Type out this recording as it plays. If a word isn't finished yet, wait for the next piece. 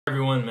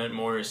Everyone, Ment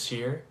Morris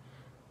here.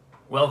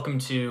 Welcome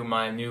to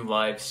my new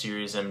live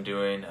series I'm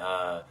doing.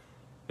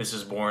 This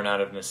is born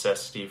out of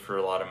necessity for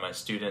a lot of my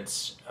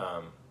students.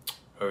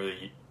 Over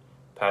the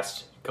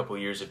past couple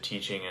of years of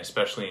teaching,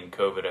 especially in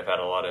COVID, I've had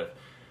a lot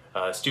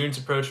of students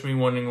approach me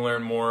wanting to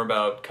learn more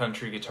about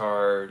country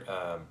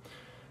guitar,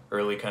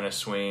 early kind of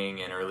swing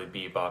and early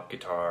bebop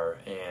guitar,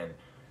 and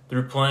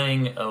through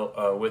playing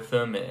with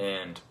them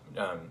and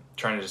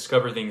trying to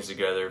discover things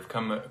together, I've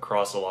come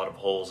across a lot of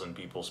holes in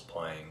people's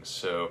playing.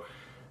 So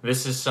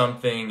this is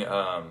something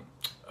of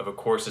a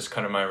course that's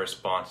kind of my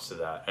response to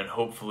that, and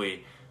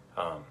hopefully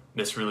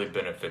this really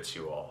benefits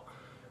you all.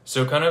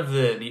 So kind of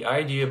the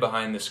idea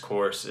behind this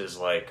course is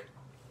like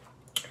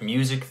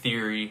music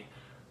theory,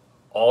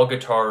 all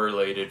guitar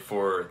related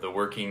for the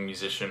working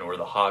musician or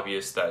the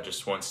hobbyist that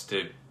just wants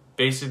to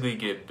basically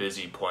get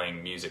busy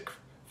playing music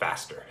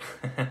faster.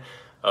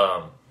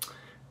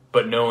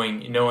 But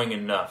knowing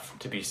enough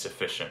to be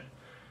sufficient.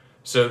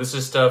 So this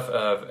is stuff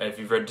if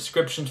you've read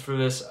descriptions for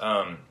this,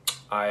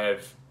 I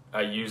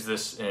use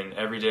this in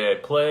every day I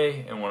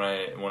play, and when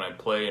I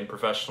play in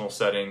professional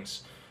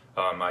settings,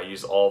 I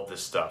use all of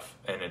this stuff,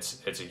 and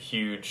it's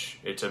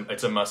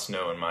a must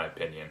know in my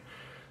opinion.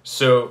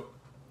 So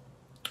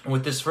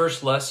with this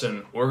first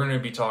lesson, we're going to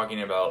be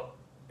talking about,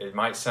 it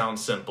might sound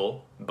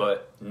simple,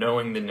 but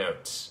knowing the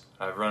notes.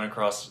 I've run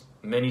across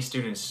many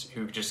students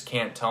who just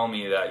can't tell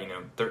me that,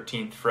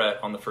 13th fret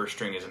on the first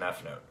string is an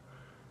F note.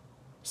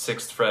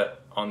 6th fret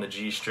on the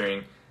G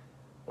string,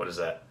 what is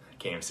that? I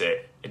can't even say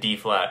it. A D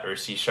flat or a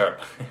C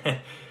sharp.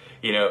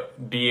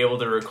 Be able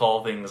to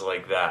recall things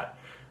like that.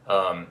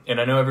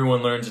 And I know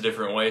everyone learns a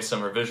different way.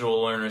 Some are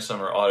visual learners,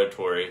 some are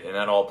auditory, and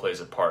that all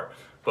plays a part.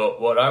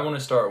 But what I want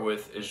to start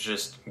with is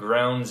just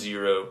ground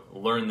zero,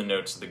 learn the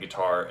notes of the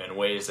guitar and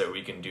ways that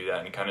we can do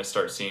that and kind of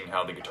start seeing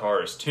how the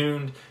guitar is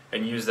tuned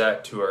and use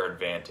that to our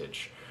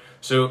advantage.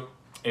 So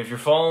if you're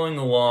following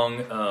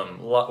along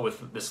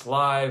with this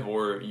live,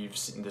 or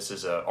this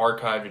is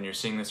archived and you're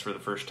seeing this for the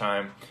first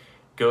time,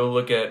 go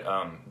look at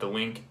the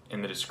link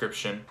in the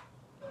description.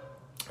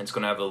 It's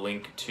going to have a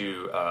link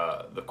to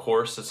the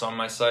course that's on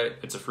my site.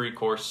 It's a free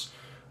course,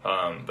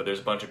 but there's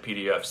a bunch of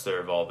PDFs there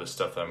of all this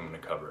stuff that I'm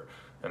going to cover.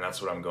 And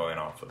that's what I'm going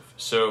off of.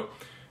 So,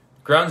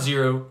 ground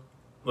zero,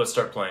 let's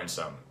start playing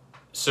some.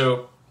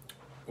 So,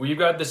 we've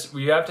got this,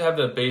 we have to have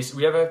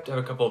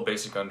a couple of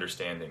basic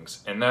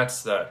understandings, and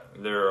that's that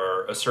there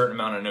are a certain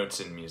amount of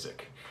notes in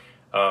music.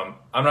 I'm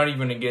not even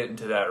gonna get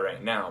into that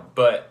right now,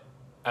 but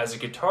as a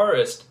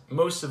guitarist,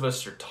 most of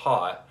us are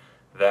taught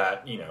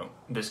that,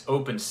 this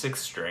open 6th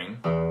string,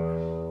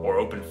 or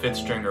open 5th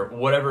string, or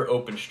whatever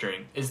open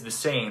string is the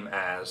same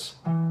as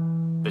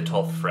the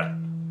 12th fret.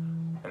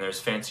 And there's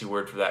a fancy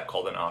word for that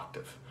called an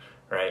octave,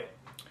 right?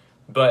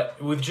 But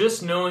with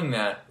just knowing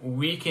that,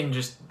 we can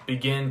just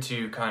begin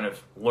to kind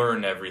of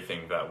learn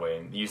everything that way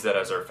and use that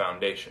as our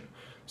foundation.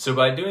 So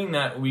by doing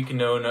that, we can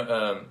know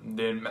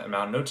the amount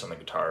of notes on the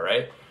guitar,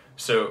 right?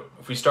 So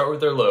if we start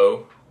with our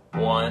low,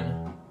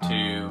 1,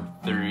 2,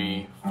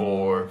 3,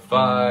 4,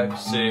 5,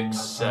 6,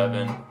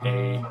 7,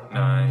 8,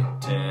 9,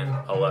 10,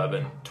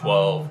 11,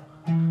 12,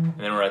 and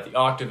then we're at the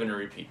octave and a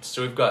repeat.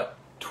 So we've got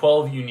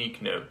 12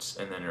 unique notes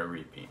and then a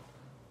repeat.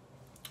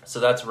 So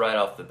that's right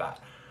off the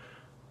bat.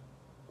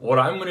 What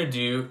I'm going to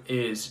do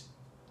is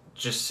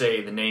just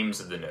say the names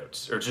of the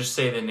notes, or just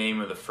say the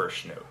name of the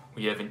first note.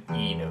 We have an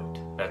E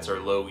note. That's our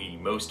low E.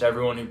 Most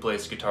everyone who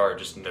plays guitar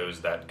just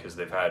knows that because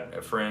they've had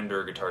a friend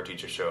or a guitar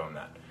teacher show them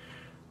that.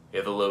 We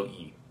have a low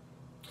E.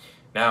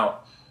 Now,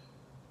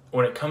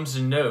 when it comes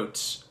to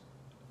notes,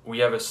 we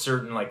have a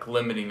certain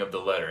limiting of the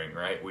lettering,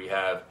 right? We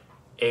have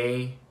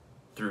A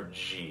through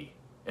G,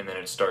 and then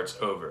it starts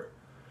over.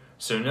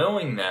 So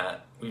knowing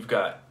that, we've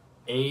got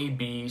A,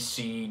 B,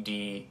 C,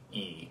 D,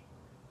 E,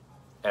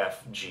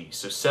 F, G.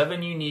 So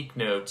 7 unique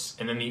notes,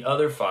 and then the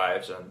other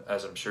 5,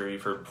 as I'm sure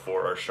you've heard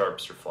before, are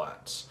sharps or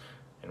flats.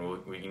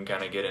 And we can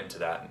kind of get into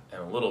that in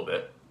a little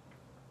bit.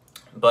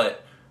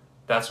 But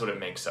that's what it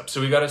makes up. So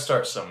we got to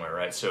start somewhere,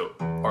 right? So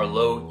our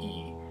low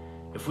E.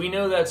 If we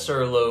know that's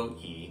our low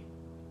E,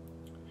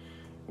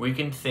 we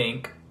can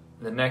think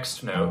the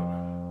next note,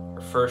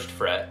 or first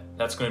fret,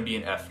 that's going to be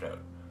an F note.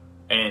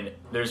 And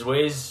there's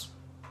ways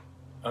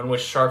on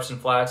which sharps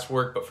and flats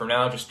work, but for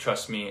now, just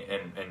trust me,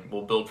 and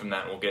we'll build from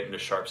that, and we'll get into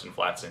sharps and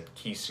flats and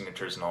key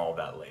signatures and all of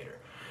that later.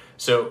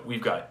 So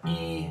we've got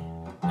E,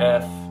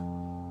 F,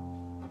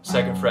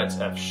 2nd fret's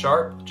F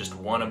sharp, just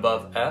 1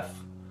 above F,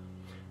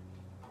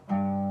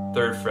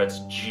 3rd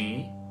fret's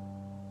G,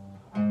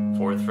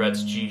 4th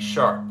fret's G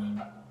sharp,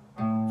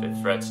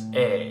 5th fret's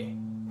A,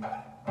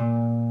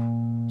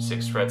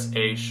 6th fret's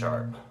A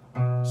sharp,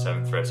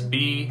 7th fret's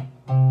B,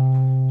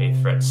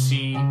 8th fret's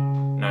C,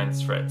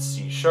 9th fret's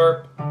C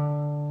sharp,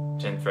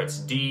 10th fret's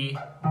D,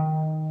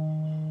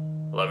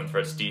 11th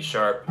fret's D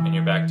sharp, and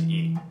you're back to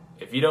E.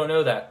 If you don't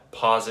know that,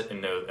 pause it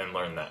and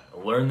learn that.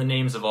 Learn the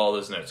names of all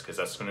those notes, because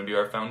that's going to be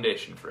our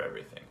foundation for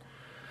everything.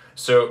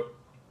 So,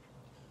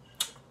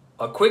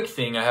 a quick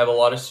thing I have a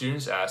lot of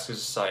students ask as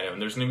a side note,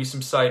 and there's going to be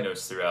some side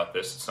notes throughout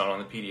this. It's not on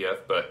the PDF,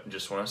 but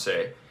just want to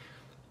say,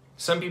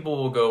 some people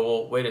will go,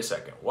 well, wait a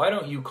second, why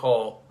don't you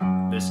call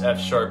this F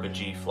sharp a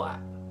G flat?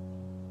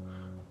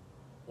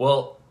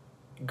 Well,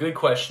 good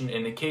question.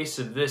 In the case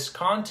of this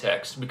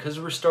context, because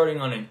we're starting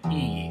on an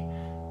E,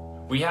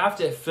 we have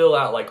to fill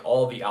out like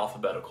all the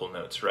alphabetical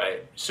notes,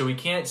 right? So we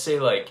can't say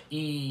like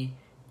E,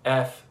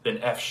 F, then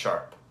F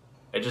sharp.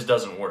 It just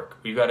doesn't work.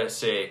 We've got to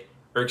say,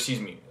 or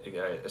excuse me,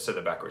 I said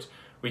that backwards.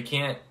 We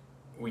can't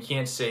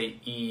say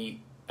E,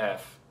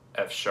 F,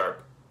 F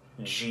sharp,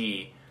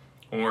 G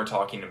when we're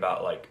talking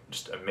about like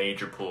just a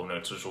major pool of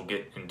notes, which we'll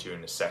get into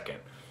in a second.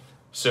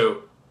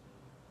 So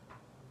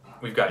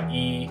we've got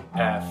E,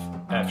 F,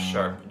 F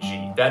sharp,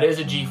 G. That is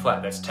a G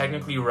flat. That's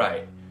technically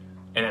right,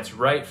 and it's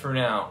right for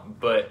now.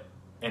 But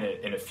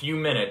in a few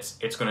minutes,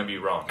 it's going to be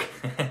wrong.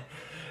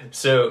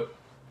 So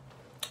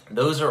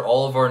those are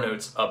all of our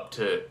notes up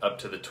to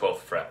the 12th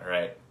fret,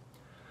 right?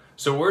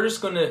 So we're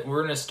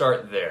gonna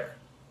start there.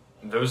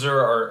 Those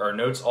are our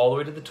notes all the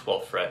way to the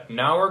 12th fret.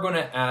 Now we're going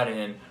to add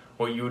in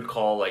what you would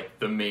call like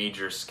the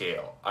major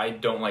scale. I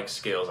don't like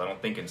scales. I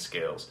don't think in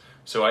scales.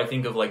 So I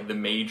think of like the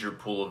major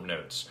pool of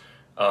notes.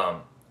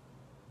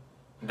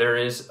 There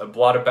is a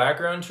lot of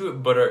background to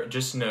it, but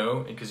just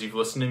know, because you've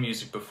listened to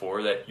music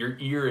before, that your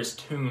ear is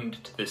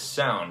tuned to this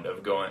sound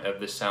of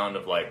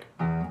like,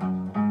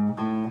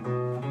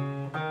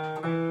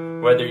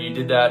 whether you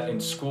did that in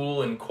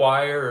school, in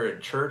choir, or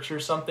at church or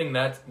something,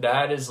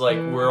 that is like,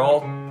 we're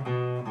all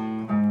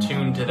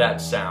tuned to that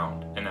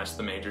sound, and that's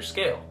the major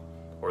scale,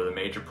 or the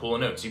major pool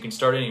of notes. You can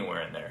start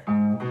anywhere in there.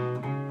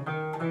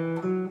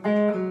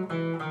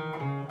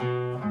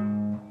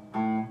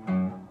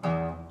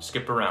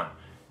 Skip around.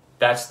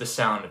 That's the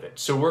sound of it.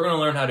 So we're going to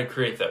learn how to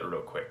create that real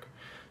quick.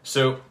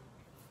 So,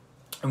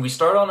 and we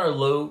start on our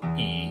low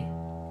E,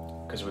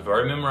 because we've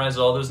already memorized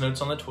all those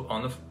notes on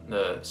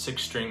the 6th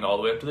string all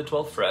the way up to the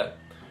 12th fret.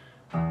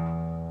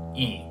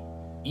 E.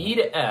 E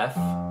to F,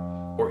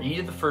 or E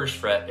to the 1st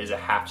fret, is a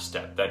half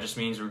step. That just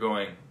means we're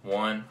going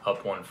 1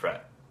 up 1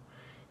 fret.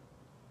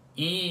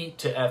 E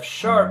to F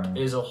sharp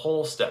is a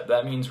whole step.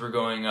 That means we're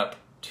going up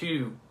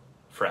 2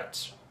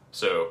 frets.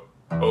 So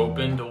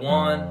open to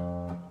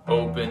 1,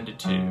 open to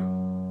 2,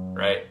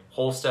 right?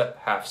 Whole step,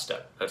 half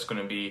step. That's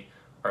going to be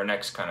our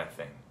next kind of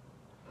thing.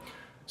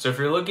 So if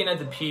you're looking at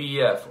the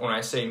PDF, when I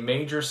say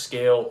major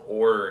scale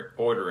or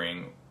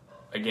ordering,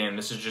 again,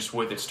 this is just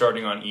with it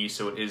starting on E,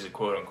 so it is a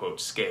quote-unquote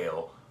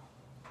scale.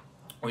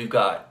 We've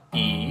got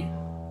E,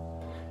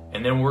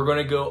 and then we're going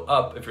to go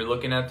up, if you're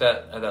looking at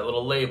that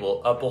little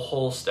label, up a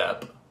whole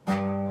step, up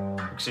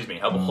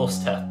a whole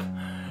step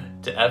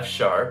to F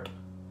sharp,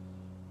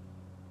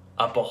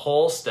 up a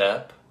whole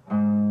step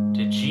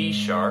to G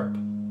sharp,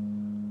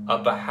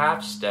 up a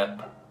half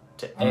step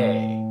to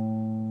A,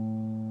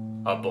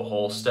 up a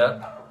whole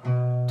step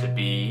to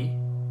B,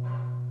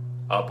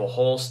 up a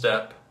whole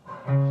step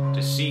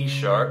to C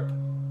sharp,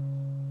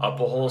 up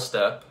a whole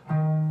step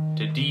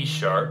to D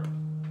sharp,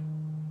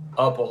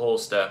 up a whole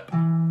step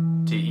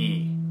to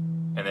E,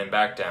 and then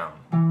back down.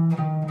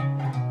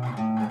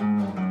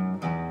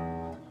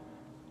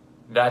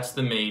 That's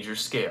the major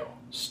scale,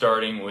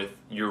 starting with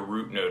your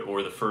root note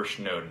or the first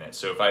note in it.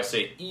 So if I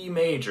say E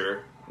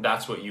major,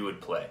 that's what you would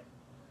play.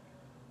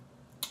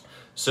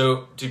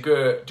 So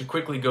to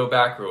quickly go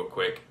back real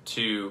quick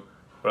to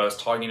what I was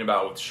talking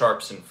about with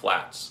sharps and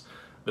flats.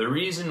 The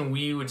reason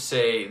we would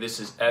say this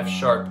is F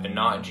sharp and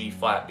not G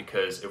flat,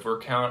 because if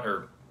we're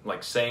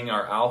saying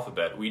our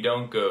alphabet, we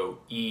don't go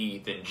E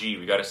then G.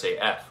 We got to say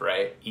F,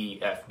 right? E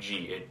F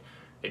G.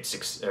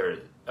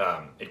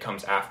 It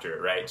comes after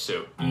it, right?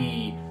 So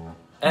E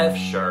F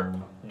sharp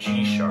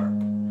G sharp,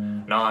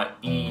 not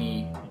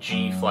E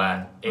G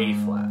flat A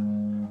flat.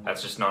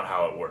 That's just not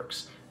how it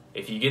works.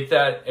 If you get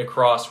that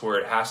across where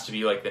it has to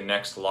be like the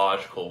next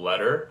logical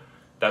letter,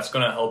 that's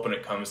going to help when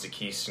it comes to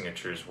key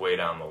signatures way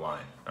down the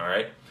line. All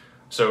right.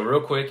 So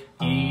real quick,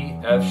 E,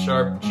 F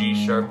sharp, G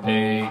sharp,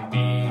 A,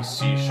 B,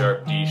 C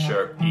sharp, D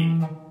sharp,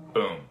 E.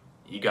 Boom.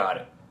 You got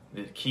it.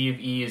 The key of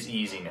E is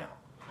easy now.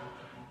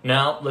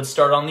 Now let's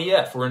start on the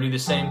F. We're going to do the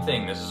same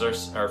thing. This is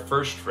our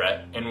first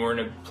fret, and we're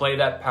going to play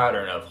that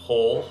pattern of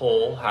whole,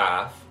 whole,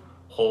 half,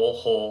 whole,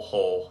 whole,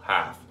 whole,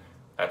 half.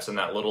 That's in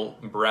that little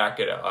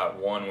bracket at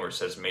 1 where it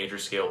says major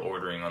scale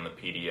ordering on the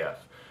PDF.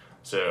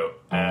 So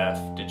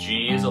F to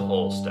G is a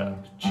whole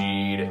step.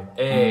 G to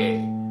A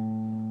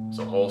is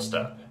a whole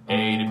step.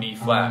 A to B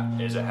flat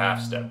is a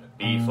half step.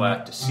 B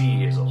flat to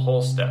C is a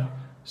whole step.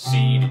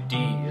 C to D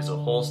is a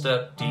whole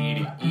step. D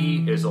to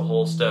E is a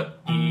whole step.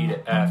 E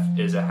to F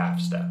is a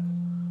half step.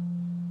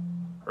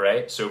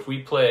 Right? So if we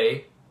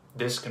play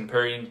this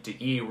comparing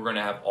to E, we're going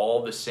to have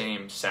all the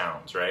same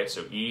sounds, right?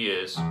 So E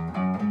is,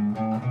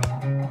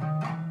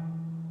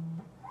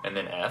 and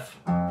then F.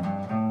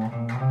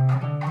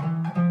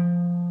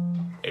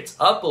 It's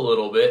up a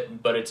little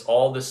bit, but it's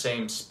all the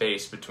same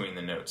space between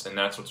the notes, and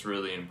that's what's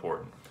really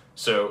important.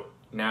 So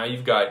now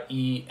you've got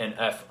E and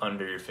F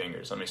under your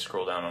fingers. Let me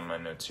scroll down on my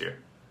notes here.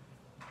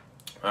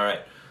 All right,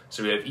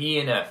 so we have E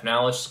and F.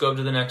 Now let's just go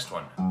to the next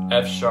one,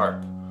 F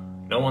sharp.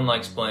 No one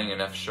likes playing an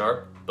F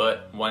sharp,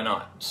 but why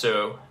not?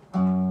 So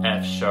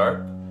F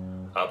sharp,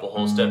 up a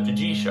whole step to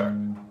G sharp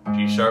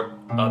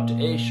up to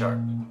A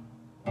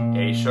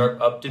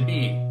sharp up to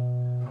B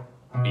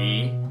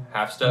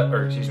half step,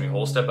 or excuse me,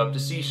 whole step up to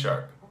C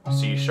sharp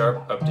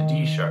up to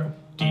D sharp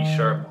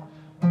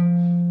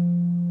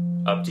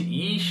up to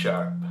E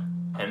sharp,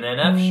 and then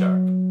F sharp.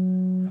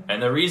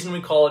 And the reason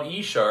we call it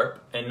E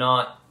sharp and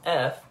not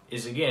F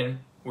is, again,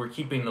 we're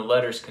keeping the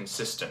letters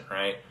consistent,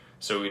 right?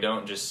 So we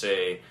don't just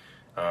say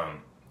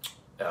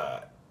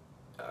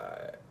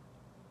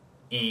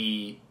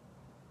E,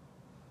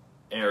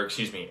 or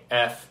excuse me,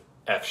 F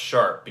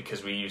sharp,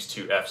 because we use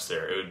two F's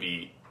there. It would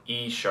be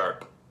E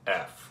sharp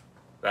F.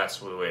 That's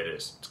the way it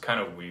is. It's kind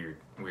of weird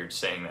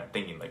saying that,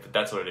 thinking like, but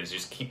that's what it is.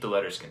 Just keep the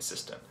letters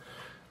consistent.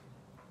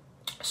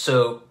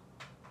 So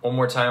one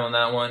more time on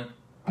that one.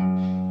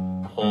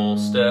 Whole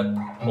step,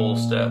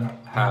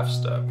 half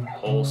step,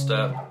 whole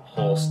step,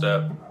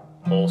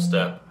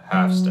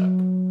 half step.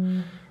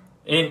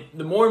 And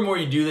the more and more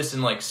you do this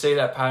and like say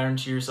that pattern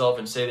to yourself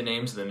and say the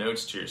names of the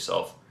notes to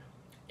yourself,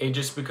 it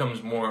just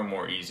becomes more and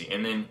more easy.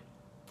 And then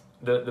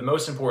the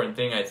most important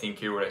thing, I think,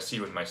 here, what I see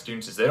with my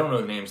students, is they don't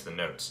know the names of the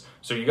notes.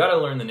 So you got to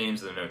learn the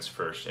names of the notes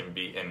first. And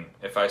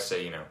if I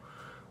say, you know,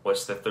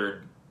 what's the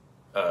third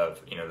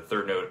the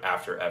third note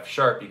after F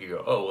sharp, you could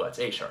go, oh, well, that's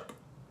A sharp.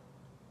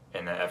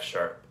 And the F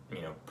sharp,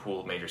 you know,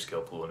 major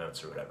scale pool of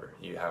notes, or whatever,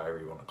 however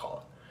you want to call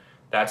it.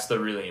 That's the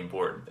really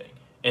important thing.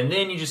 And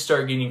then you just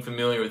start getting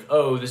familiar with,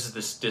 oh, this is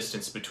this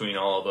distance between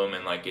all of them,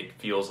 and like it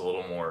feels a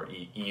little more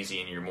easy,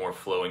 and you're more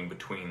flowing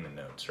between the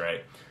notes,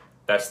 right?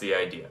 That's the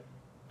idea.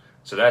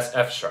 So that's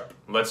F sharp.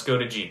 Let's go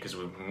to G, because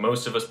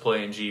most of us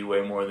play in G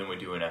way more than we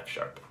do in F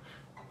sharp.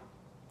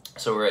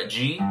 So we're at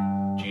G.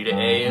 G to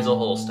A is a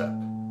whole step.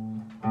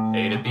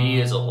 A to B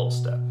is a whole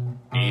step.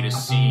 B to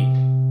C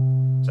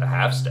is a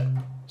half step.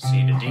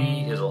 C to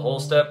D is a whole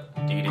step.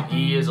 D to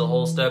E is a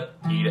whole step.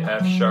 E to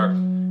F sharp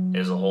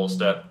is a whole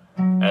step.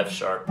 F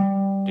sharp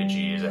to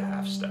G is a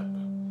half step.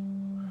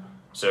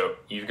 So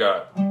you've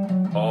got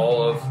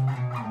all of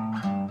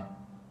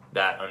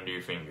that under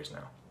your fingers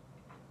now.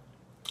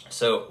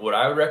 So what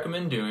I would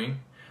recommend doing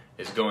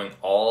is going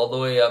all the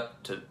way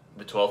up to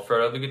the 12th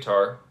fret of the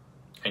guitar,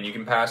 and you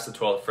can pass the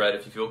 12th fret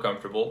if you feel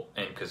comfortable,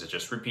 and because it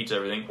just repeats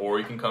everything, or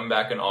you can come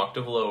back an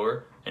octave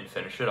lower and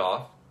finish it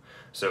off.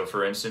 So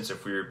for instance,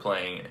 if we were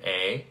playing an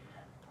A,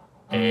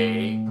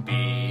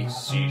 B,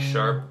 C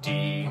sharp,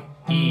 D,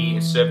 E,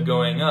 instead of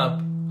going up,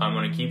 I'm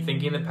going to keep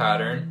thinking the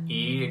pattern.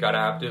 E, I got to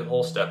have the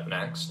whole step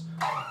next.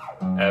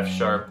 F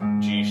sharp,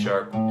 G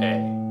sharp,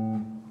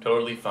 A.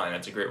 Totally fine.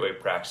 That's a great way of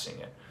practicing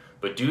it.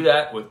 But do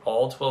that with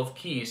all 12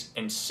 keys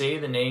and say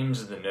the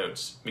names of the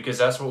notes, because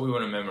that's what we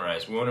want to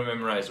memorize. We want to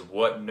memorize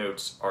what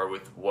notes are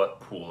with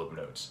what pool of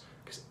notes,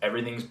 because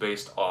everything's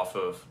based off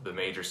of the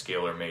major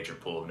scale or major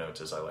pool of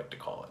notes, as I like to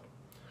call it.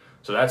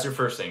 So that's your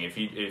first thing.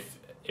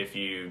 If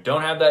you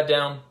don't have that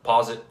down,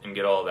 pause it and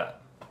get all of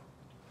that.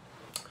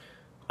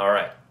 All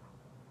right.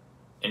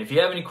 And if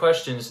you have any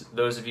questions,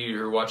 those of you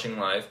who are watching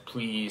live,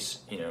 please,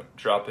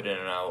 drop it in,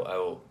 and I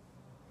will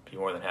be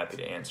more than happy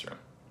to answer them.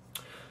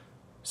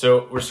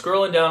 So we're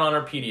scrolling down on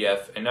our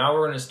PDF, and now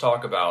we're going to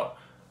talk about,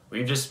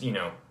 we've just,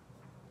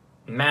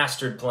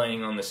 mastered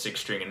playing on the 6th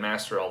string and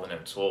mastered all the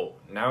notes. Well,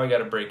 now we got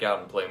to break out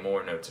and play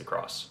more notes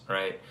across,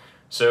 right?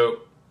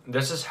 So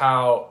this is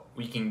how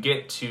we can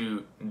get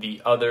to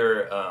the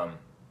other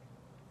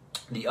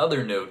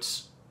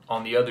notes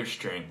on the other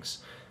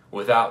strings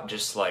without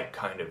just like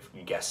kind of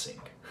guessing.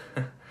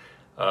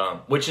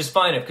 Which is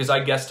fine because I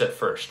guessed at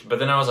first, but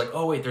then I was like,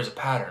 oh wait, there's a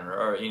pattern,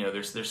 or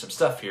there's some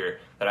stuff here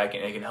that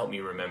it can help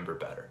me remember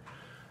better.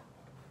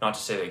 Not to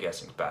say that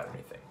guessing's bad or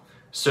anything.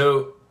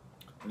 So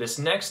this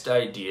next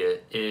idea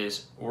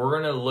is we're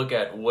gonna look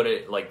at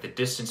the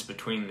distance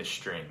between the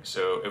strings.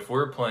 So if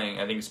we're playing,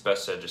 I think it's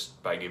best said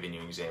just by giving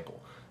you an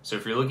example. So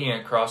if you're looking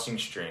at crossing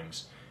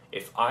strings,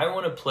 if I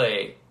want to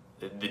play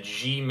the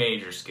G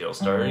major scale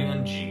starting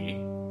on G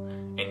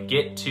and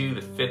get to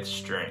the 5th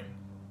string,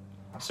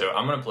 so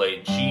I'm going to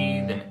play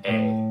G, then A.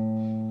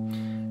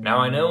 Now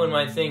I know in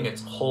my thing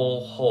it's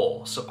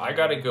whole, so I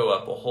got to go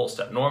up a whole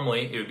step.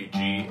 Normally it would be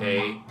G,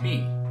 A,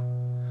 B,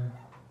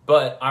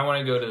 but I want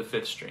to go to the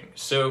 5th string.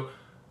 So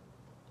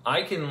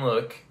I can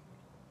look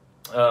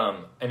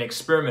and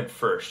experiment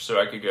first. So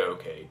I could go,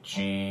 okay,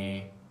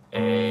 G,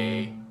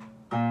 A,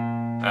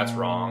 that's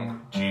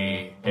wrong,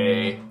 G,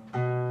 A.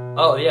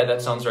 Oh yeah,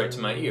 that sounds right to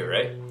my ear,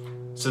 right?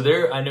 So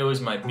there I know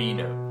is my B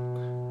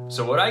note.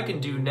 So what I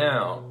can do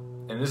now,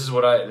 and this is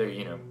what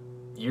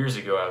years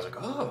ago I was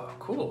like, oh,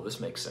 cool, this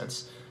makes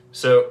sense.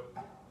 So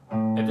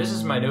if this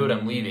is my note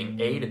I'm leaving,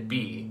 A to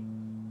B,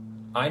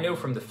 I know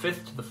from the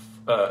 6th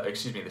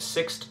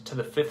to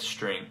the 5th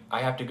string,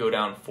 I have to go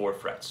down 4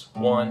 frets.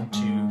 1,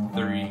 2,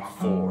 3,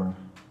 4.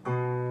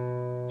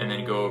 And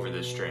then go over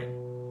this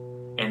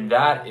string. And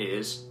that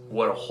is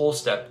what a whole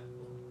step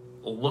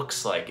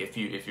looks like, if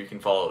you can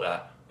follow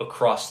that,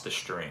 across the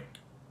string.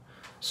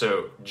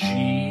 So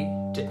G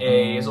to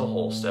A is a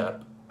whole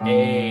step.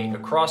 A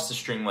across the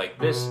string like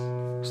this,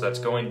 so that's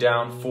going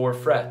down 4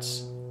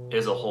 frets,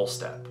 is a whole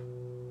step.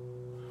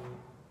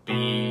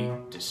 B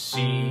to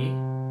C,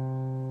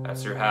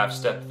 That's your half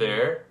step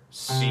there.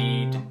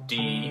 C to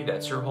D,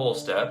 that's your whole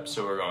step.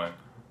 So we're going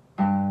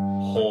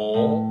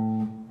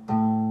whole,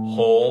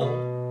 whole,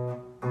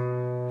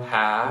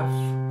 half,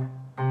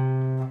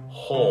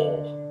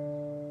 whole.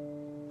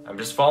 I'm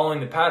just following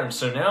the pattern.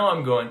 So now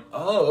I'm going,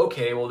 oh,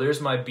 okay, well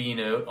there's my B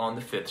note on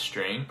the 5th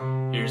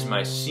string. Here's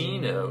my C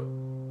note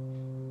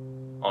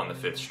on the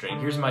 5th string.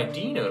 Here's my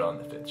D note on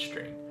the 5th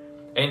string.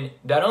 And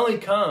that only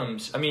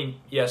comes, I mean,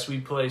 yes, we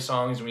play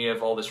songs and we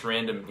have all this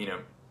random,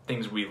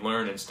 things we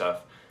learn and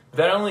stuff. But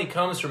that only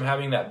comes from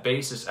having that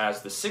basis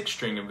as the 6th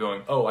string of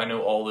going, oh, I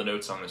know all the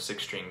notes on the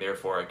 6th string,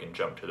 therefore I can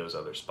jump to those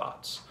other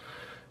spots.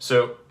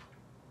 So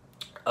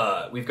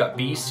we've got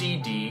B, C,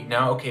 D.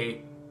 Now,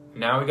 okay,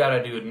 now we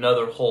gotta do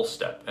another whole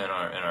step in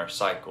our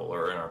cycle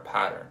or in our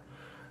pattern.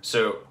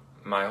 So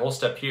my whole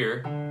step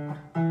here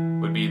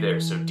would be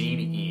there, so D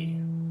to E.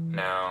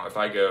 Now if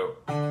I go,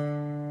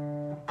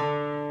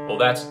 well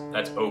that's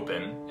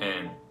open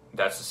and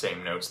that's the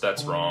same notes,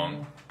 that's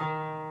wrong.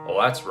 Well,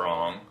 that's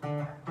wrong.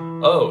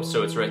 Oh,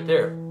 so it's right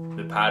there.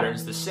 The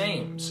pattern's the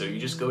same, so you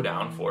just go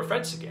down 4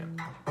 frets again.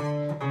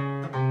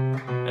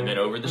 And then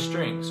over the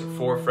string, so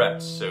 4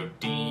 frets, so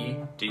D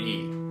to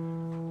E.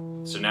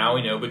 So now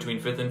we know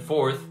between 5th and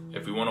 4th,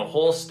 if we want a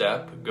whole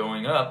step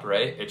going up,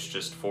 right, it's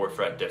just 4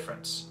 fret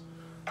difference.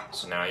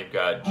 So now you've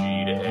got G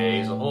to A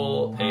as a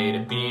whole, A to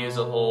B as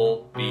a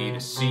whole, B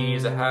to C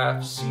as a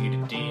half, C to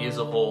D as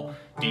a whole,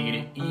 D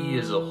to E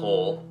as a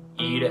whole,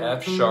 E to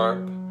F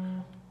sharp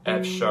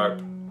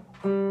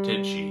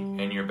to G,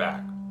 and you're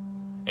back.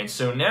 And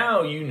so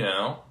now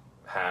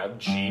have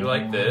G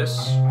like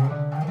this,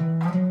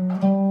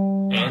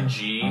 and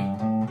G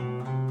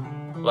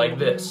like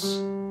this.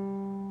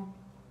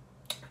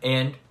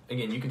 And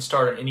again, you can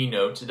start on any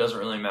notes, it doesn't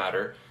really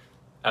matter,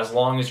 as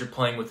long as you're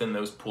playing within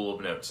those pool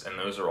of notes, and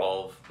those are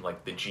all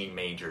like the G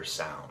major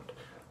sound,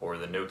 or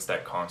the notes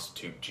that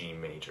constitute G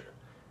major.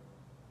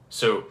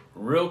 So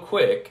real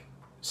quick,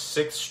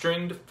 6th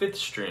string to 5th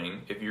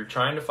string, if you're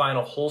trying to find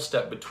a whole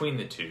step between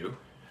the two,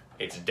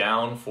 it's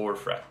down 4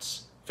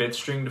 frets. 5th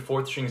string to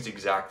 4th string is the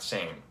exact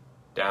same,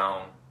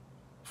 down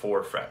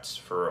 4 frets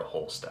for a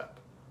whole step.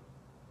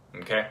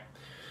 Okay?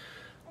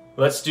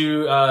 Let's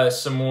do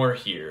some more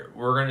here.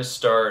 We're going to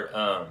start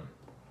on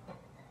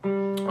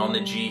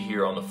the G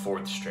here on the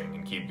 4th string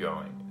and keep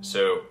going.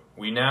 So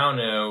we now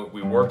know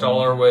we worked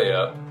all our way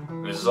up.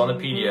 This is on the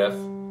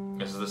PDF.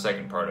 This is the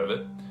second part of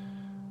it.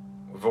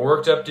 We've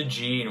worked up to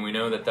G and we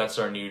know that that's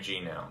our new G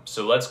now.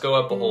 So let's go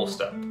up a whole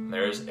step.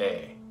 There's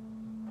A.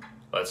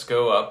 Let's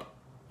go up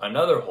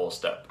another whole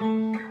step. A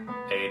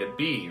to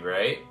B,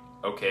 right?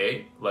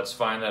 Okay, let's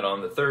find that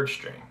on the 3rd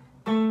string.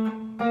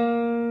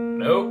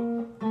 Nope.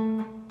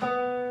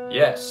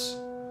 Yes.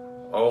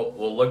 Oh,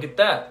 well look at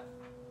that.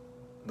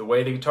 The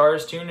way the guitar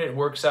is tuned, it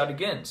works out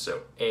again.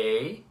 So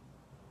A,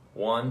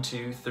 1,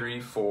 2,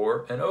 3,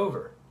 4, and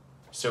over.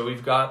 So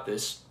we've got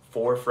this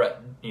 4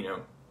 fret,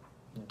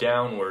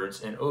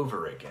 downwards and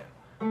over again.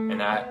 And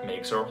that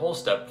makes our whole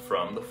step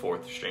from the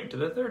 4th string to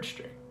the 3rd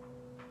string.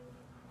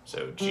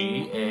 So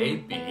G, A,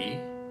 B,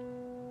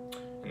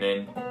 and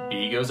then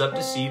B goes up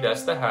to C,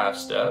 that's the half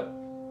step.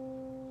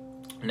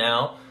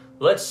 Now,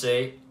 let's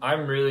say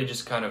I'm really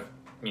just kind of,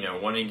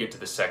 wanting to get to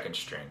the 2nd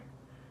string,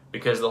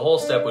 because the whole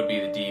step would be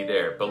the D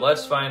there. But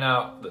let's find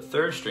out the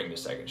 3rd string to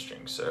 2nd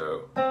string.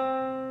 So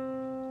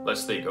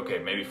let's think, okay,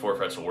 maybe 4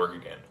 frets will work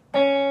again.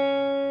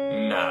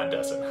 Nah, it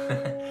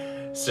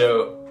doesn't.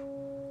 So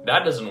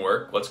that doesn't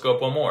work. Let's go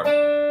up one more.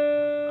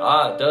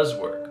 Ah, it does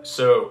work.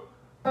 So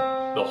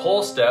the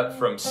whole step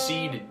from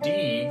C to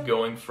D,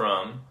 going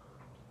from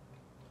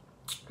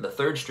the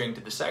 3rd string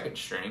to the 2nd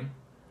string,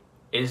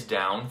 is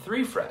down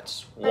 3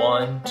 frets.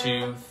 1,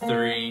 2,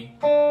 3,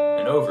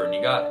 and over, and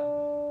you got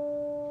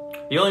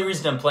it. The only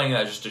reason I'm playing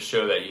that is just to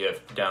show that you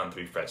have down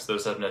 3 frets.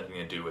 Those have nothing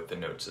to do with the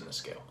notes in the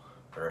scale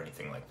or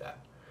anything like that.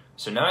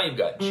 So now you've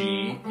got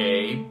G,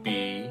 A,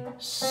 B,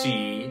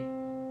 C,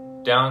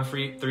 down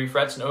 3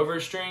 frets and over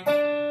a string,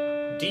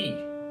 D,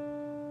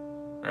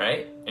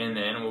 right? And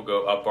then we'll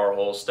go up our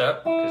whole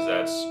step, because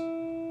that's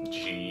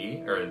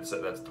G, or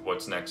that's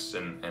what's next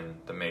in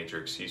the major,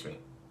 excuse me.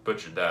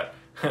 Butchered that.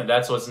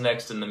 That's what's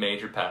next in the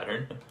major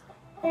pattern.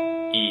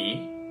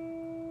 E.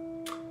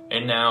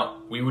 And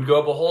now we would go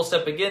up a whole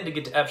step again to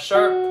get to F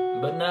sharp,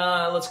 but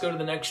nah, let's go to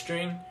the next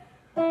string.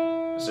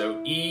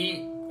 So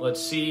E,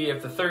 let's see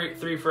if the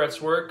 3 frets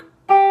work.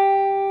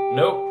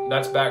 Nope,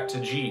 that's back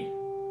to G.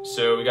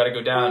 So we got to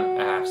go down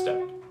a half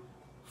step.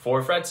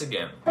 4 frets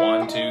again.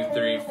 1, 2,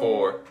 3,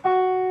 4,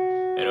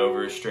 and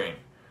over a string.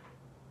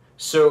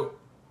 So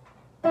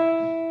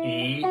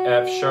E,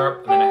 F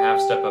sharp, and then a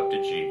half step up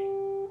to G.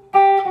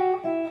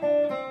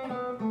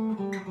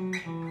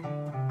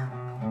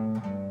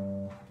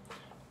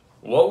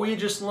 What we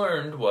just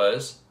learned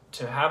was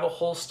to have a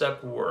whole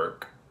step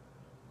work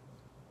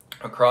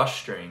across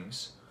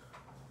strings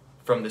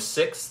from the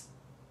 6th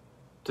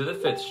to the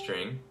 5th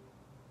string.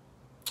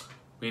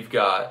 We've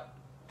got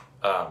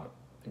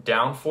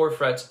down 4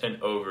 frets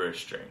and over a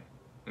string,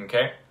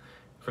 okay?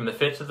 From the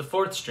 5th to the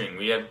 4th string,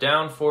 we have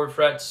down 4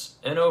 frets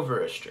and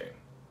over a string.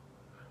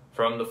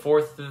 From the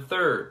 4th to the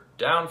 3rd,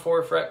 down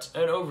 4 frets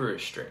and over a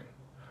string.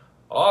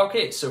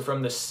 Okay, so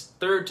from the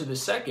 3rd to the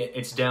 2nd,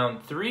 it's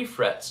down 3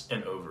 frets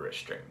and over a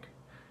string.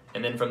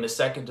 And then from the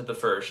 2nd to the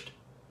 1st,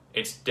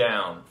 it's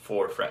down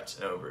 4 frets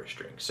and over a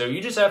string. So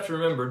you just have to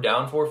remember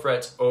down 4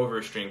 frets over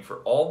a string for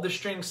all the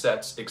string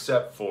sets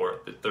except for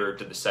the 3rd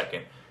to the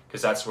 2nd,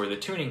 because that's where the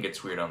tuning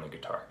gets weird on the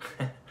guitar.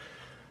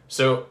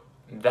 So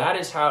that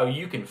is how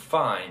you can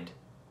find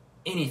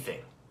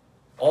anything.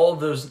 All of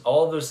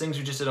those things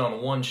you just did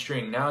on one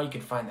string, now you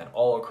can find that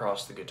all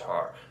across the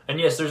guitar. And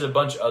yes, there's a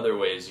bunch of other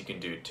ways you can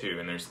do it too,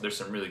 and there's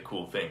some really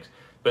cool things.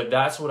 But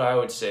that's what I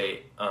would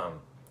say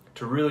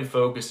to really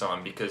focus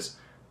on, because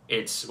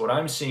it's what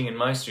I'm seeing in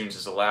my students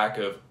is a lack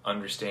of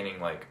understanding,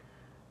 like,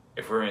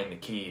 if we're in the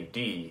key of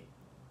D,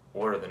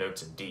 what are the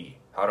notes in D?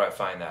 How do I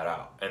find that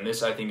out? And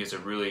this, I think, is a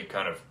really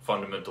kind of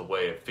fundamental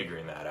way of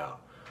figuring that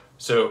out.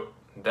 So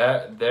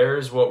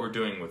there's what we're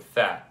doing with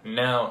that.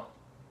 Now,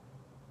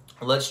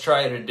 let's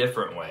try it a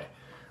different way.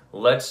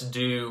 Let's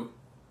do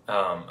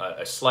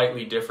a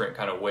slightly different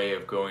kind of way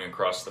of going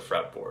across the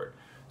fretboard.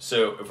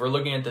 So if we're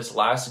looking at this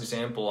last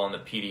example on the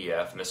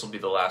PDF, and this will be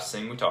the last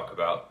thing we talk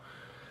about,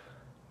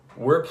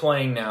 we're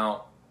playing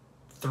now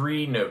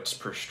 3 notes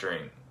per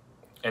string.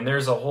 And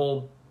there's a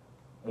whole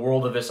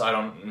world of this I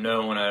don't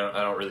know, and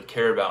I don't really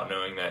care about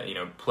knowing that, you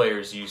know,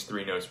 players use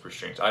 3 notes per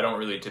string. I don't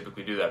really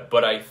typically do that,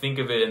 but I think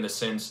of it in the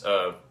sense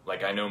of,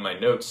 like, I know my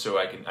notes, so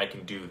I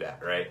can do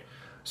that, right?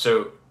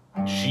 So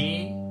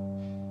G,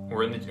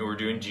 we're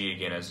doing G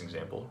again as an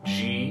example.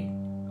 G,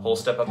 whole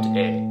step up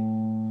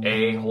to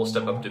A, whole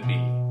step up to B.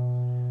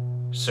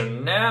 So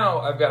now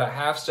I've got a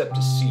half step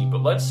to C,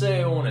 but let's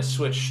say I want to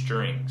switch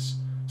strings.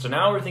 So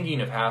now we're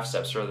thinking of half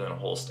steps rather than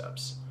whole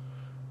steps.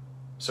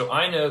 So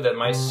I know that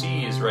my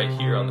C is right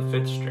here on the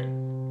 5th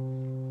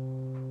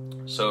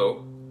string.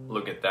 So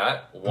look at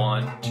that.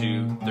 1,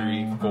 2,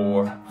 3,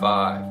 4,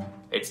 5.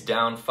 It's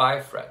down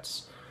 5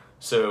 frets.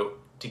 So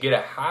to get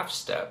a half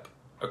step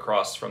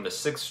across from the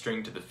 6th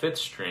string to the 5th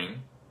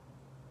string,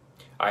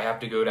 I have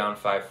to go down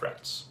 5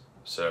 frets.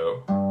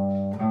 So,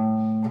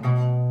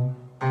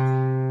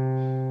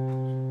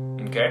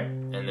 okay,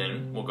 and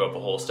then we'll go up a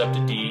whole step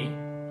to D,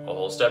 a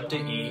whole step to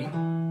E,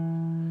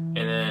 and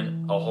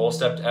then a whole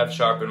step to F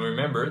sharp, and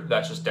remember,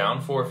 that's just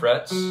down 4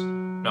 frets,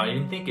 not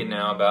even thinking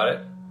now about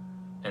it,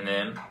 and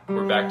then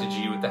we're back to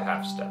G with the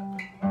half step.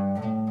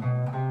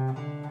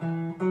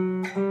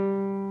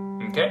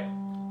 Okay,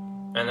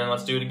 and then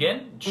let's do it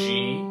again.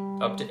 G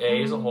up to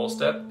A is a whole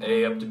step,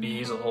 A up to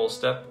B is a whole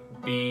step,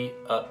 B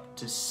up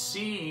to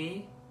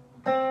C,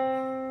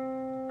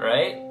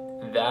 right?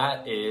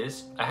 That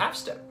is a half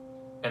step.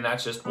 And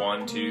that's just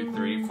 1, 2,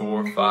 3,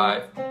 4,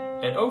 5,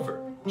 and over.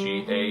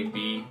 G, A,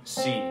 B,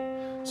 C.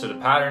 So the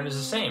pattern is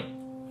the same.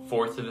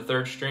 4th to the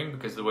 3rd string,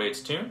 because of the way it's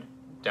tuned,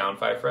 down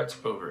 5 frets,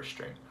 over a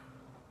string.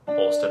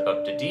 Whole step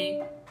up to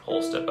D,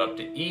 whole step up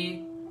to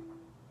E,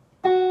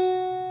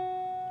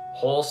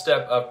 whole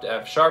step up to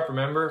F sharp,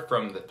 remember,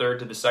 from the 3rd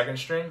to the 2nd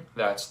string,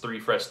 that's 3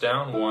 frets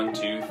down, 1,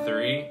 2,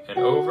 3, and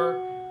over,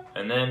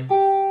 and then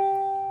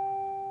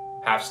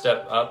half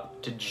step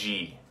up to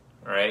G,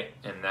 right?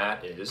 And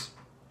that is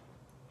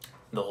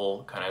the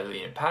whole kind of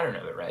the pattern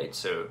of it, right?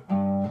 So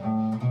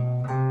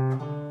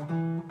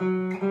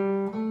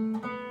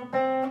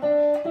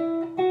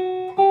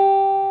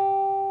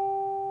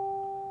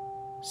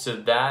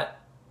that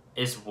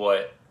is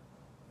what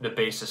the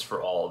basis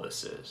for all of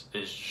this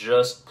is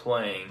just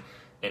playing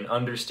and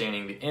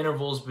understanding the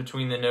intervals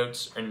between the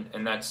notes,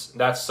 and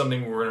that's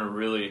something we're going to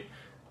really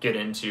get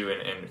into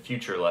in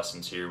future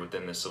lessons here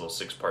within this little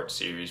 6-part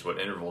series, what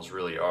intervals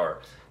really are.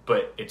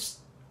 But it's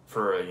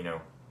for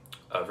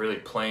a really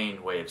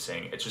plain way of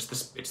saying it.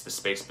 It's the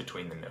space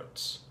between the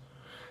notes.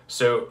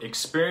 So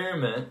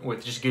experiment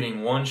with just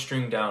getting one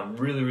string down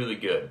really, really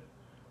good,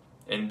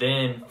 and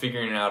then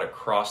figuring it out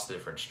across the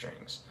different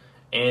strings.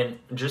 And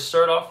just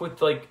start off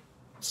with like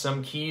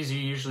some keys you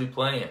usually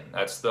play in.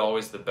 That's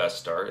always the best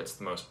start. It's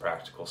the most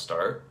practical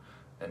start.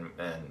 And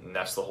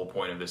that's the whole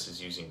point of this,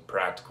 is using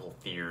practical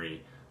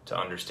theory to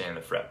understand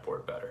the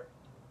fretboard better.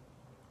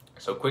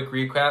 So quick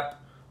recap,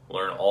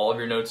 learn all of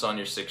your notes on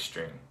your 6th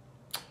string,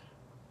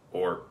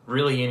 or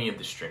really any of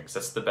the strings.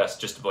 That's the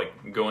best, just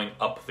like going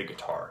up the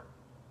guitar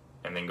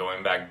and then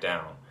going back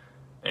down.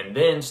 And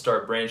then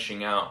start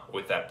branching out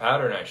with that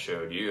pattern I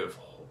showed you of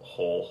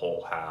whole,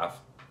 whole, half,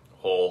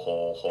 whole,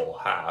 whole, whole,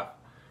 half,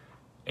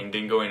 and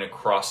then going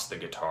across the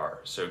guitar.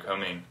 So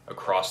coming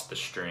across the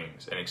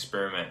strings and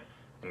experiment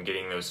and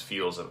getting those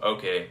feels of,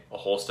 okay, a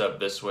whole step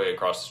this way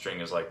across the string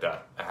is like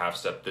that. A half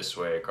step this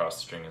way across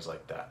the string is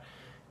like that.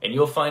 And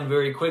you'll find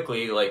very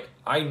quickly, like,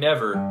 I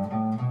never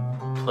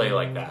play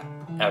like that,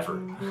 ever.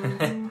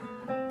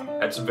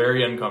 That's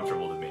very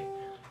uncomfortable to me.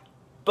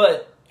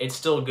 But it's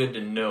still good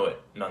to know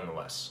it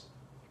nonetheless.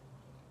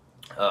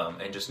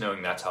 And just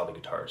knowing that's how the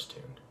guitar is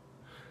tuned.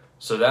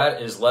 So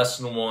that is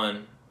lesson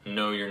 1,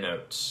 know your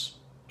notes.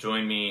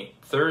 Join me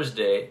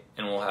Thursday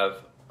and we'll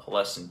have a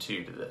lesson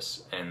 2 to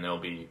this, and there'll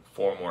be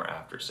 4 more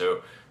after.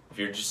 So if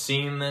you're just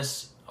seeing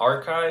this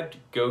archived,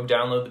 go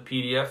download the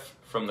PDF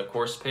from the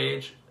course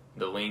page,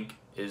 The link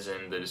is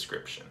in the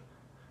description.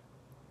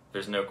 If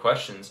there's no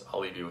questions,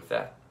 I'll leave you with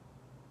that.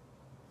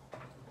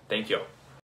 Thank you.